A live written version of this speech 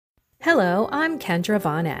Hello, I'm Kendra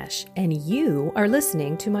Von Esch, and you are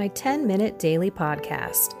listening to my 10-minute daily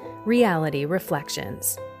podcast, Reality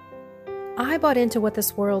Reflections. I bought into what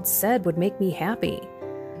this world said would make me happy.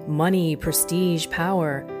 Money, prestige,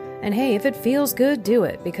 power. And hey, if it feels good, do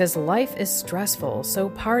it, because life is stressful, so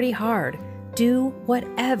party hard. Do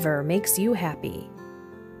whatever makes you happy.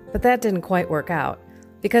 But that didn't quite work out,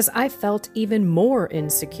 because I felt even more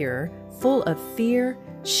insecure, full of fear,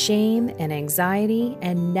 shame, and anxiety,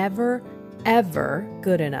 and never, ever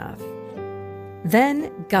good enough.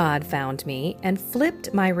 Then God found me and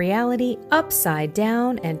flipped my reality upside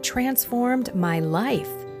down and transformed my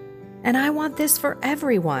life. And I want this for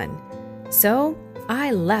everyone. So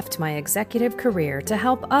I left my executive career to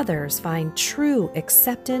help others find true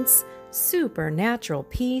acceptance, supernatural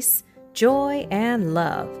peace, joy, and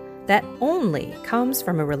love that only comes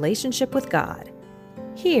from a relationship with God.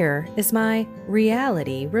 Here is my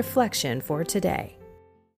reality reflection for today.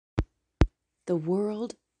 The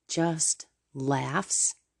world just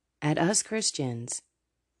laughs at us Christians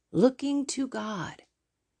looking to God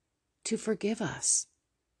to forgive us.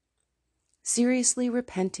 Seriously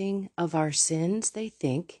repenting of our sins, they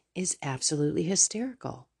think, is absolutely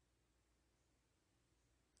hysterical.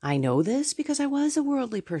 I know this because I was a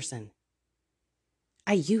worldly person.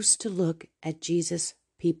 I used to look at Jesus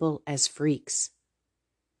people as freaks.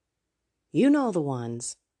 You know the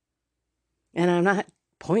ones. And I'm not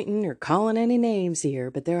pointing or calling any names here,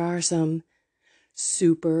 but there are some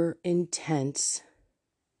super intense,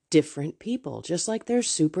 different people, just like there's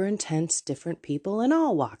super intense, different people in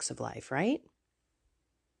all walks of life, right?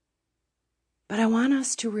 But I want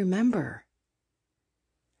us to remember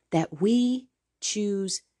that we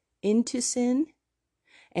choose into sin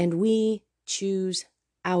and we choose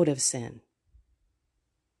out of sin.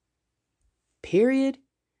 Period.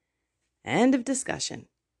 End of discussion.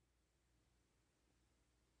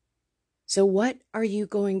 So what are you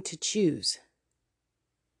going to choose?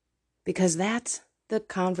 Because that's the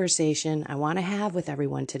conversation I want to have with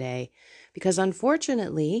everyone today. Because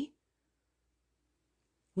unfortunately,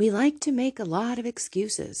 we like to make a lot of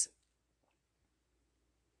excuses.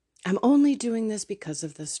 I'm only doing this because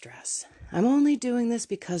of the stress. I'm only doing this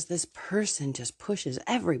because this person just pushes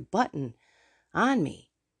every button on me.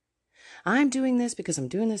 I'm doing this because I'm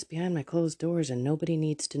doing this behind my closed doors and nobody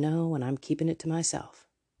needs to know and I'm keeping it to myself.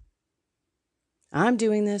 I'm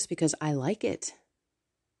doing this because I like it.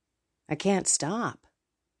 I can't stop.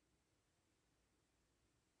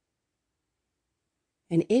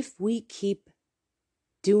 And if we keep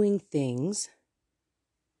doing things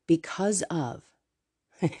because of,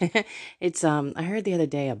 I heard the other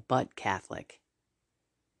day a butt Catholic.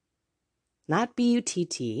 Not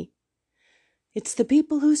B-U-T-T. It's the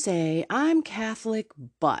people who say, I'm Catholic,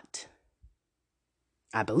 but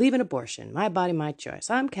I believe in abortion. My body, my choice.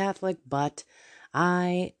 I'm Catholic, but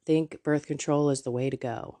I think birth control is the way to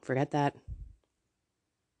go. Forget that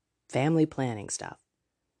family planning stuff.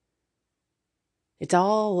 It's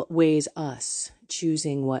always us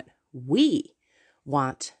choosing what we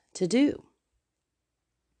want to do.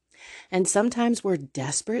 And sometimes we're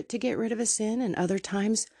desperate to get rid of a sin, and other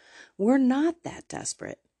times we're not that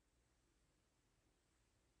desperate.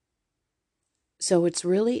 So it's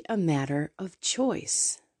really a matter of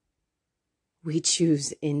choice. We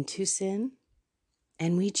choose into sin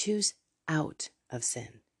and we choose out of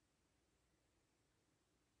sin.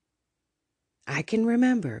 I can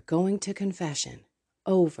remember going to confession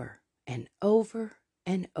over and over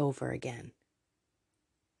and over again.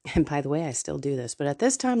 And by the way, I still do this, but at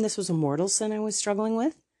this time, this was a mortal sin I was struggling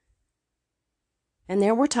with. And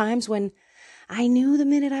there were times when I knew the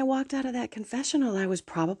minute I walked out of that confessional, I was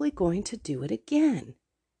probably going to do it again.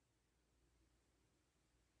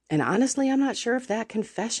 And honestly, I'm not sure if that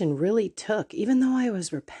confession really took. Even though I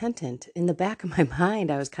was repentant, in the back of my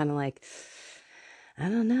mind, I was kind of like, I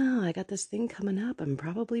don't know, I got this thing coming up. I'm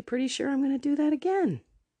probably pretty sure I'm going to do that again.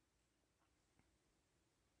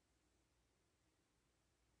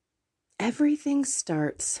 Everything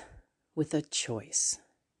starts with a choice.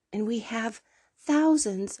 And we have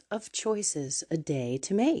thousands of choices a day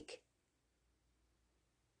to make.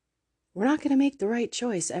 We're not going to make the right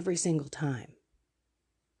choice every single time.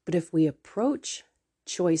 But if we approach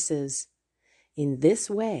choices in this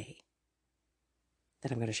way,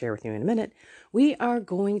 that I'm going to share with you in a minute, we are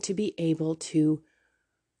going to be able to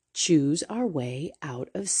choose our way out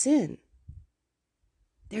of sin.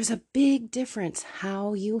 There's a big difference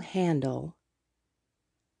how you handle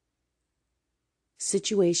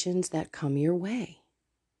situations that come your way.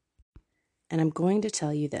 And I'm going to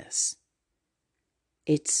tell you this.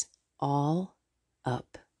 It's all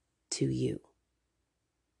up to you.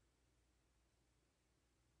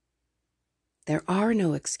 There are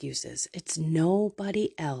no excuses. It's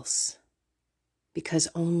nobody else, because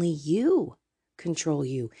only you control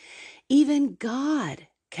you. Even God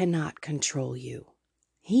cannot control you.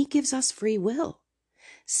 He gives us free will.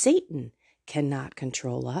 Satan cannot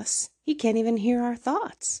control us. He can't even hear our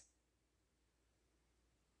thoughts.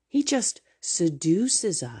 He just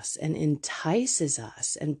seduces us and entices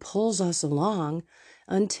us and pulls us along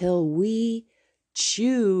until we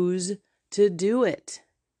choose to do it.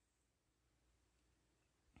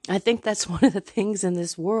 I think that's one of the things in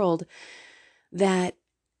this world that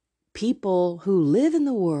people who live in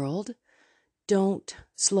the world don't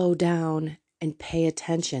slow down and pay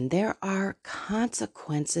attention. There are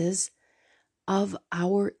consequences of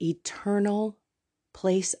our eternal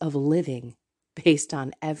place of living based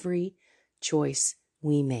on every choice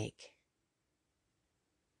we make.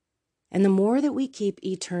 And the more that we keep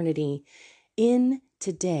eternity in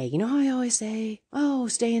today, you know how I always say, oh,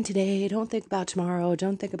 stay in today, don't think about tomorrow,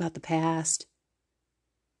 don't think about the past.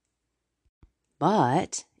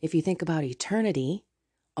 But if you think about eternity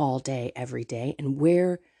all day, every day, and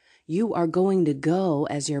where you are going to go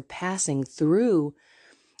as you're passing through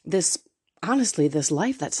this, honestly, this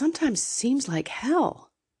life that sometimes seems like hell.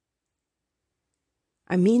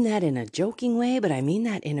 I mean that in a joking way, but I mean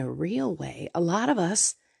that in a real way. A lot of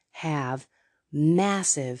us have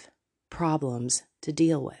massive problems to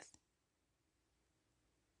deal with.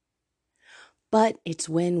 But it's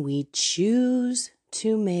when we choose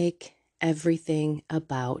to make everything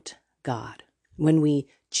about God, when we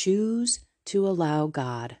choose to allow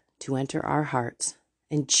God to enter our hearts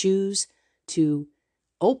and choose to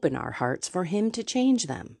open our hearts for Him to change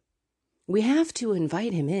them. We have to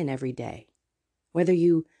invite Him in every day. Whether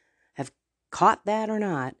you have caught that or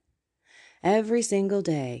not, every single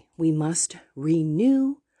day we must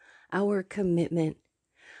renew our commitment,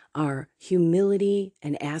 our humility,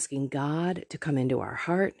 and asking God to come into our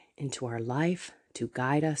heart, into our life, to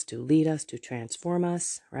guide us, to lead us, to transform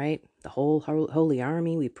us, right? The whole holy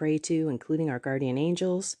army we pray to, including our guardian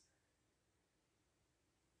angels.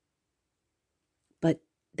 But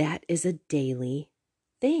that is a daily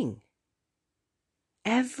thing.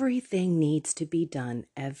 Everything needs to be done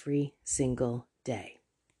every single day.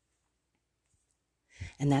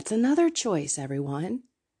 And that's another choice, everyone.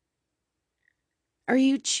 Are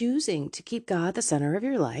you choosing to keep God the center of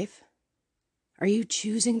your life? Are you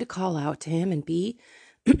choosing to call out to Him and be,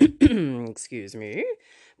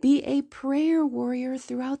 be a prayer warrior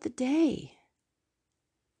throughout the day?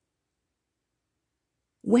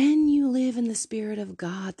 When you live in the Spirit of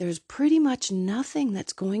God, there's pretty much nothing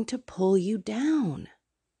that's going to pull you down.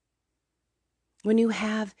 When you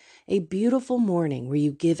have a beautiful morning where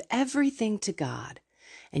you give everything to God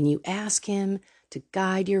and you ask Him to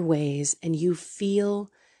guide your ways and you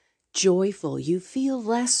feel joyful, you feel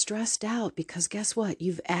less stressed out, because guess what?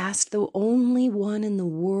 You've asked the only one in the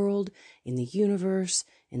world, in the universe,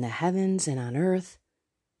 in the heavens and on earth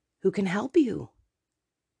who can help you.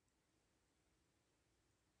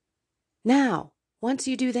 Now, once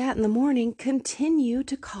you do that in the morning, continue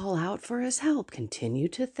to call out for His help. Continue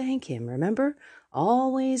to thank Him. Remember,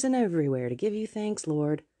 always and everywhere to give you thanks,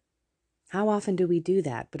 Lord. How often do we do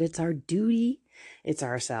that? But it's our duty. It's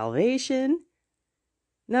our salvation.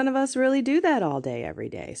 None of us really do that all day, every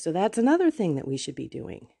day. So that's another thing that we should be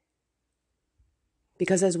doing.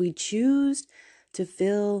 Because as we choose to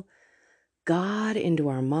fill God into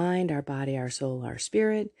our mind, our body, our soul, our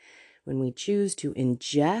spirit, when we choose to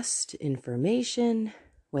ingest information,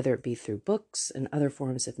 whether it be through books and other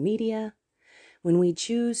forms of media, when we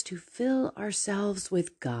choose to fill ourselves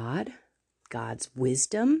with God, God's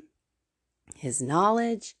wisdom, His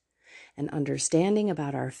knowledge, and understanding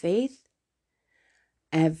about our faith,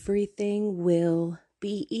 everything will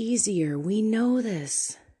be easier. We know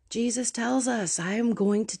this. Jesus tells us, I am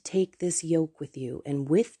going to take this yoke with you, and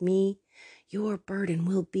with me, your burden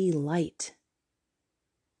will be light.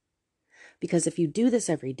 Because if you do this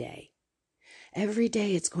every day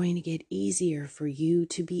it's going to get easier for you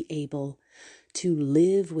to be able to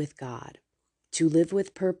live with God, to live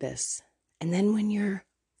with purpose. And then when you're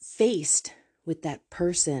faced with that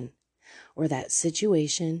person or that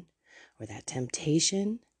situation or that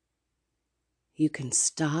temptation, you can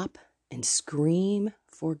stop and scream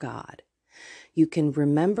for God. You can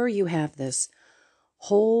remember you have this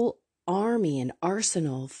whole army and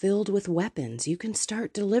arsenal filled with weapons. You can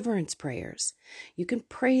start deliverance prayers. You can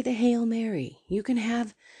pray the Hail Mary. You can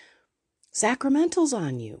have sacramentals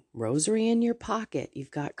on you, rosary in your pocket.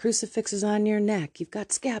 You've got crucifixes on your neck. You've got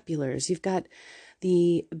scapulars. You've got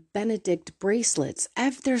the Benedict bracelets.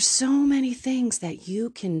 There's so many things that you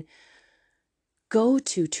can go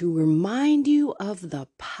to remind you of the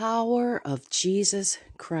power of Jesus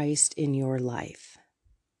Christ in your life.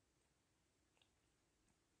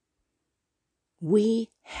 We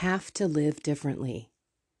have to live differently.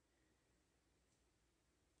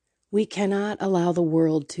 We cannot allow the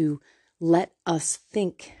world to let us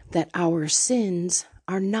think that our sins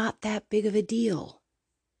are not that big of a deal.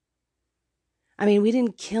 I mean, we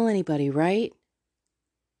didn't kill anybody, right?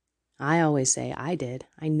 I always say I did.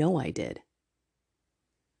 I know I did.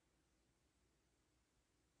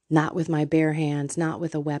 Not with my bare hands, not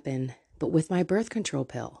with a weapon, but with my birth control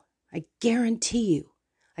pill. I guarantee you,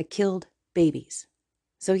 I killed babies.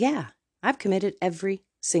 So yeah, I've committed every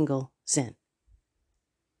single sin.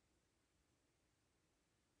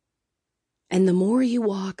 And the more you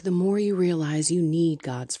walk, the more you realize you need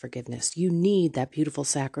God's forgiveness. You need that beautiful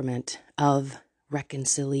sacrament of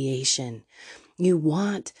reconciliation. You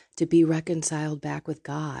want to be reconciled back with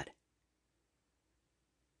God.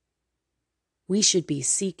 We should be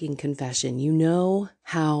seeking confession. You know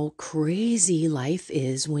how crazy life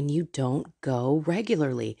is when you don't go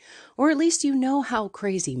regularly. Or at least you know how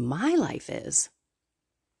crazy my life is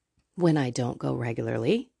when I don't go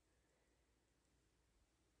regularly.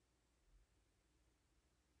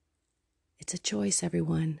 It's a choice,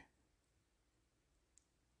 everyone.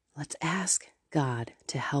 Let's ask God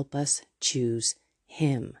to help us choose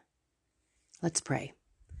Him. Let's pray.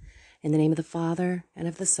 In the name of the Father, and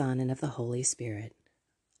of the Son, and of the Holy Spirit.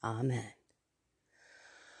 Amen.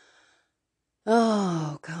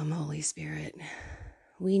 Oh, come, Holy Spirit.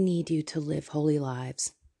 We need you to live holy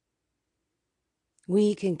lives.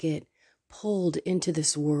 We can get pulled into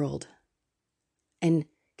this world and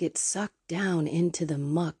get sucked down into the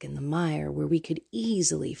muck and the mire where we could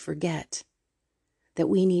easily forget that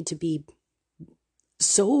we need to be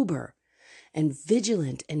sober and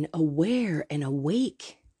vigilant and aware and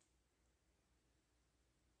awake.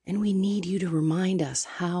 And we need you to remind us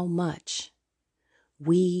how much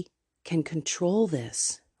we can control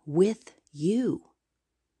this with you.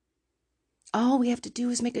 All we have to do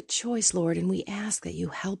is make a choice, Lord, and we ask that you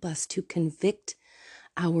help us to convict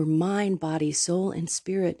our mind, body, soul, and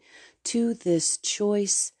spirit to this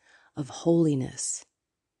choice of holiness,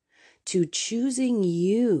 to choosing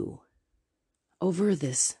you over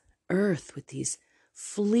this earth with these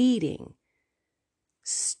fleeting,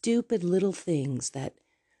 stupid little things that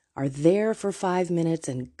are there for 5 minutes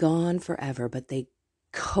and gone forever, but they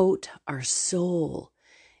coat our soul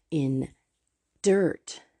in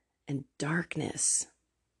dirt and darkness.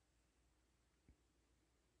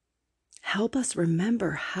 Help us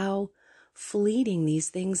remember how fleeting these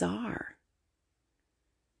things are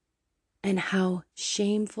and how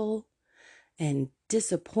shameful and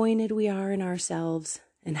disappointed we are in ourselves,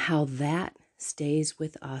 and how that stays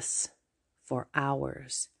with us for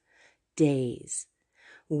hours, days,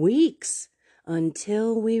 weeks,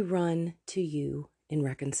 until we run to you in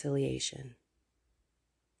reconciliation.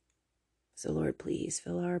 So Lord, please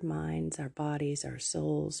fill our minds, our bodies, our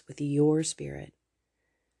souls with your Spirit.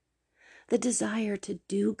 The desire to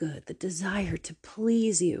do good, the desire to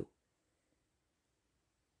please you.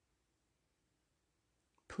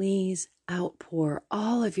 Please outpour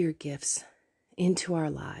all of your gifts into our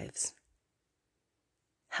lives.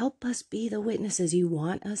 Help us be the witnesses you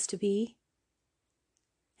want us to be,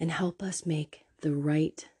 and help us make the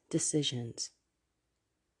right decisions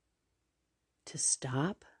to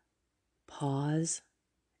stop, pause,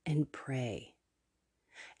 and pray,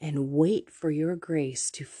 and wait for your grace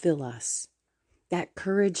to fill us, that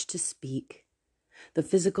courage to speak, the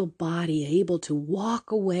physical body able to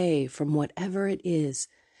walk away from whatever it is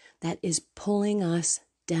that is pulling us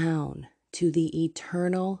down to the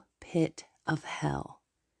eternal pit of hell.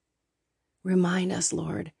 Remind us,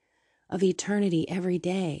 Lord, of eternity every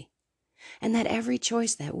day, and that every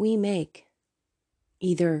choice that we make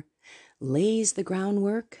either lays the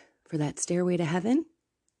groundwork for that stairway to heaven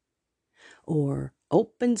or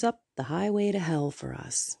opens up the highway to hell for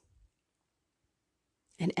us.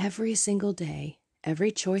 And every single day,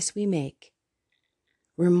 every choice we make,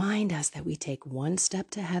 remind us that we take one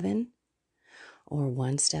step to heaven or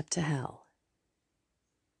one step to hell.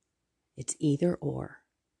 It's either or.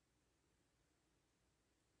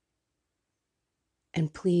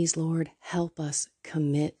 And please, Lord, help us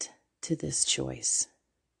commit to this choice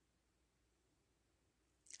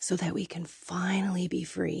so that we can finally be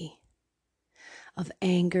free of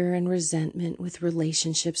anger and resentment with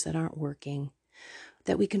relationships that aren't working,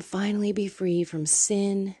 that we can finally be free from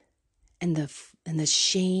sin and the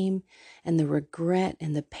shame and the regret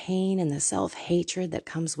and the pain and the self-hatred that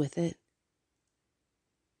comes with it,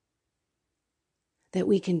 that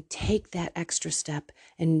we can take that extra step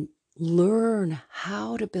and learn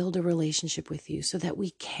how to build a relationship with you so that we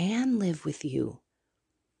can live with you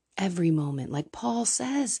every moment. Like Paul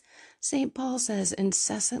says, St. Paul says,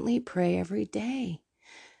 incessantly pray every day.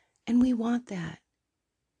 And we want that.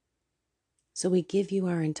 So we give you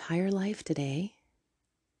our entire life today.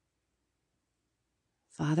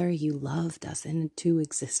 Father, you loved us into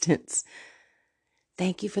existence.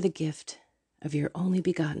 Thank you for the gift of your only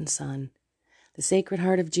begotten Son, the Sacred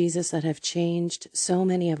Heart of Jesus that have changed so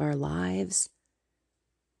many of our lives.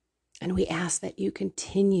 And we ask that you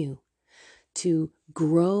continue to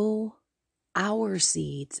grow our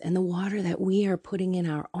seeds and the water that we are putting in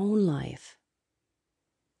our own life.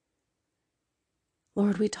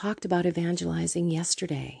 Lord, we talked about evangelizing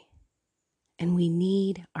yesterday, and we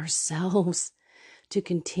need ourselves to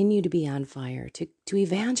continue to be on fire, to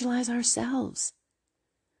evangelize ourselves.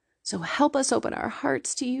 So help us open our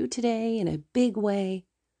hearts to you today in a big way.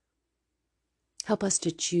 Help us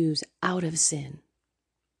to choose out of sin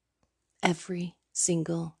every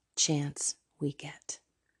single chance we get.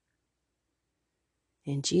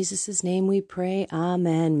 In Jesus' name we pray,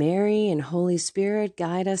 amen. Mary and Holy Spirit,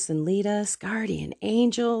 guide us and lead us. Guardian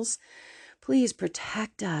angels, please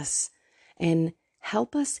protect us and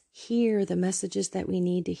help us hear the messages that we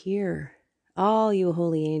need to hear. All you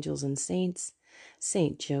holy angels and saints,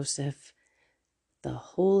 Saint Joseph, the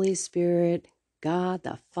Holy Spirit, God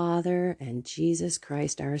the Father, and Jesus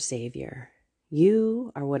Christ our Savior.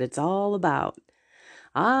 You are what it's all about.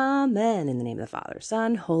 Amen. In the name of the Father,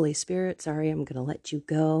 Son, Holy Spirit. Sorry, I'm going to let you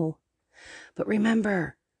go. But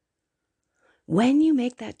remember, when you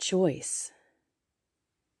make that choice,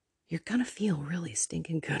 you're going to feel really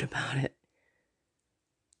stinking good about it.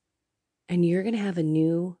 And you're going to have a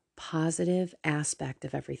new positive aspect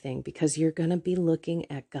of everything because you're going to be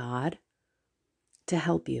looking at God to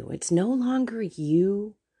help you. It's no longer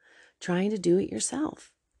you trying to do it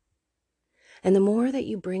yourself. And the more that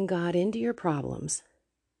you bring God into your problems,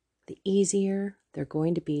 the easier they're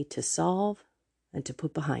going to be to solve and to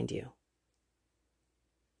put behind you.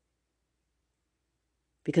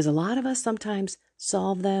 Because a lot of us sometimes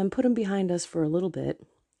solve them, put them behind us for a little bit,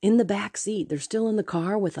 in the back seat. They're still in the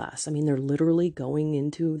car with us. I mean, they're literally going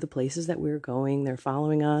into the places that we're going. They're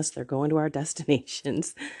following us. They're going to our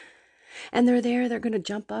destinations. And they're there. They're going to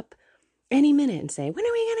jump up any minute and say, when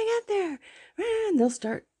are we going to get there? And they'll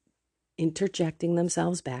start interjecting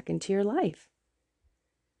themselves back into your life.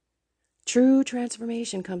 True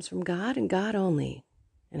transformation comes from God and God only.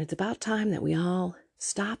 And it's about time that we all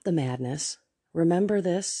stop the madness, remember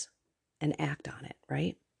this, and act on it,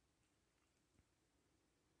 right?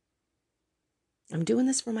 I'm doing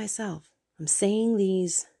this for myself. I'm saying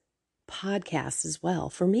these podcasts as well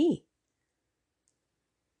for me.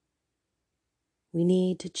 We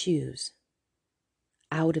need to choose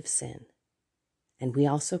out of sin, and we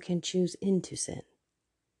also can choose into sin.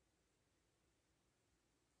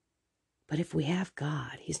 But if we have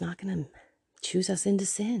God, He's not going to choose us into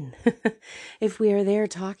sin. If we are there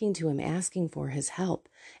talking to Him, asking for His help,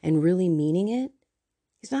 and really meaning it,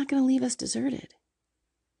 He's not going to leave us deserted.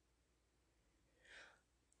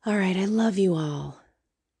 All right, I love you all.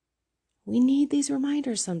 We need these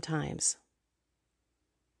reminders sometimes.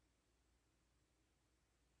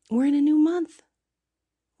 We're in a new month.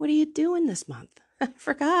 What are you doing this month? I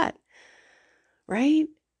forgot, right?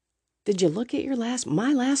 Did you look at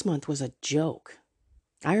my last month was a joke.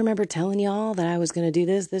 I remember telling y'all that I was going to do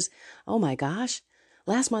this. Oh my gosh.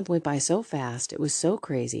 Last month went by so fast. It was so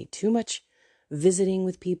crazy. Too much visiting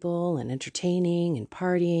with people and entertaining and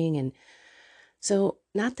partying. And so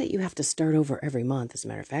not that you have to start over every month. As a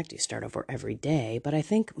matter of fact, you start over every day. But I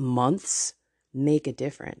think months make a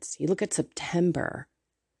difference. You look at September,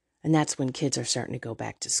 and that's when kids are starting to go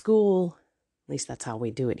back to school. At least that's how we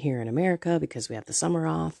do it here in America because we have the summer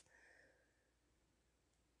off.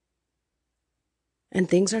 And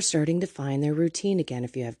things are starting to find their routine again.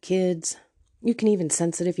 If you have kids, you can even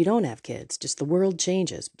sense it if you don't have kids. Just the world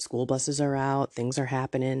changes. School buses are out, things are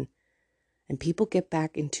happening, and people get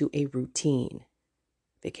back into a routine.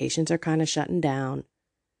 Vacations are kind of shutting down.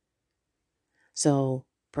 So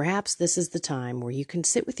perhaps this is the time where you can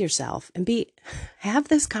sit with yourself and have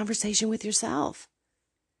this conversation with yourself.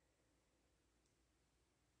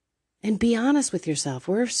 And be honest with yourself.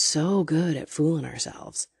 We're so good at fooling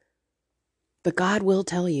ourselves. But God will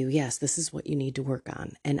tell you, yes, this is what you need to work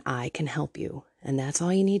on, and I can help you. And that's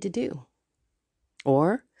all you need to do.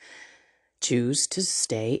 Or choose to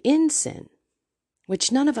stay in sin,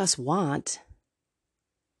 which none of us want.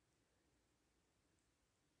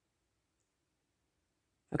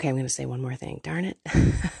 Okay, I'm going to say one more thing. Darn it.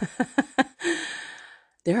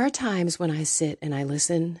 There are times when I sit and I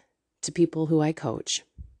listen to people who I coach,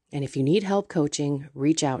 And if you need help coaching,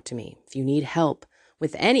 reach out to me. If you need help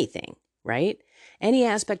with anything, right? Any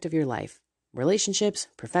aspect of your life, relationships,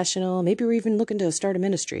 professional, maybe you're even looking to start a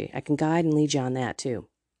ministry. I can guide and lead you on that too.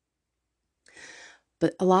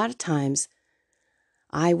 But a lot of times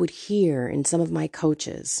I would hear in some of my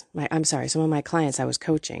coaches, some of my clients I was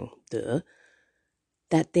coaching,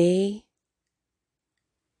 that they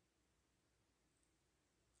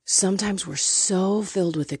sometimes were so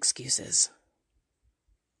filled with excuses,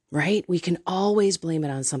 right? We can always blame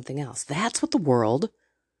it on something else. That's what the world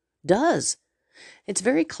does. It's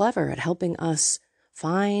very clever at helping us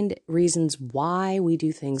find reasons why we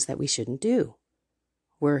do things that we shouldn't do.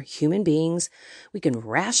 We're human beings. We can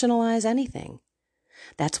rationalize anything.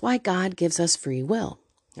 That's why God gives us free will.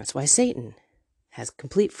 That's why Satan has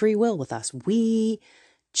complete free will with us. We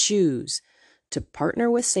choose to partner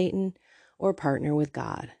with Satan or partner with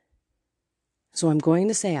God. So I'm going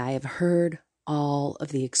to say I have heard all of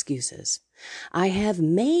the excuses. I have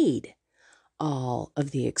made all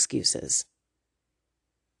of the excuses.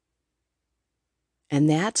 And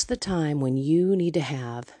that's the time when you need to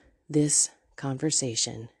have this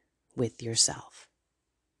conversation with yourself.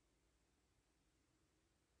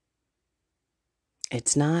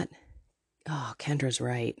 It's not, oh, Kendra's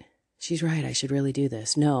right. She's right. I should really do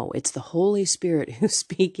this. No, it's the Holy Spirit who's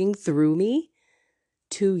speaking through me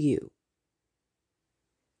to you.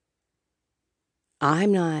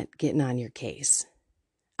 I'm not getting on your case.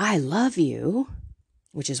 I love you,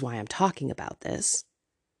 which is why I'm talking about this.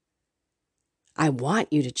 I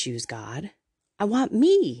want you to choose God. I want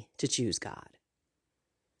me to choose God.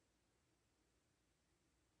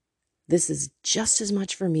 This is just as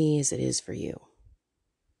much for me as it is for you.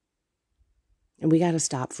 And we got to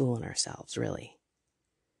stop fooling ourselves, really.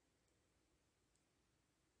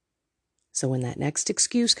 So when that next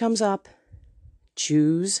excuse comes up,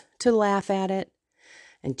 choose to laugh at it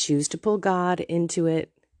and choose to pull God into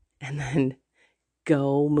it and then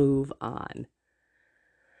go move on.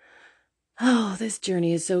 Oh, this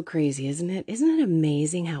journey is so crazy, isn't it? Isn't it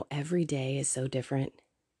amazing how every day is so different?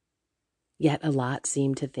 Yet a lot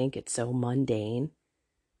seem to think it's so mundane.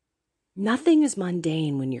 Nothing is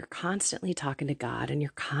mundane when you're constantly talking to God and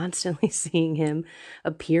you're constantly seeing Him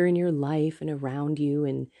appear in your life and around you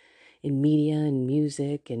and in media and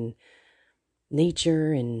music and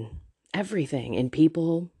nature and everything and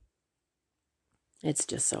people. It's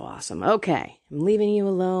just so awesome. Okay, I'm leaving you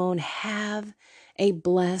alone. Have a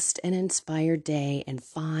blessed and inspired day and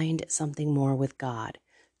find something more with God.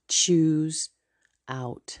 Choose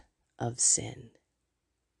out of sin.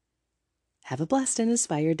 Have a blessed and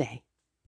inspired day.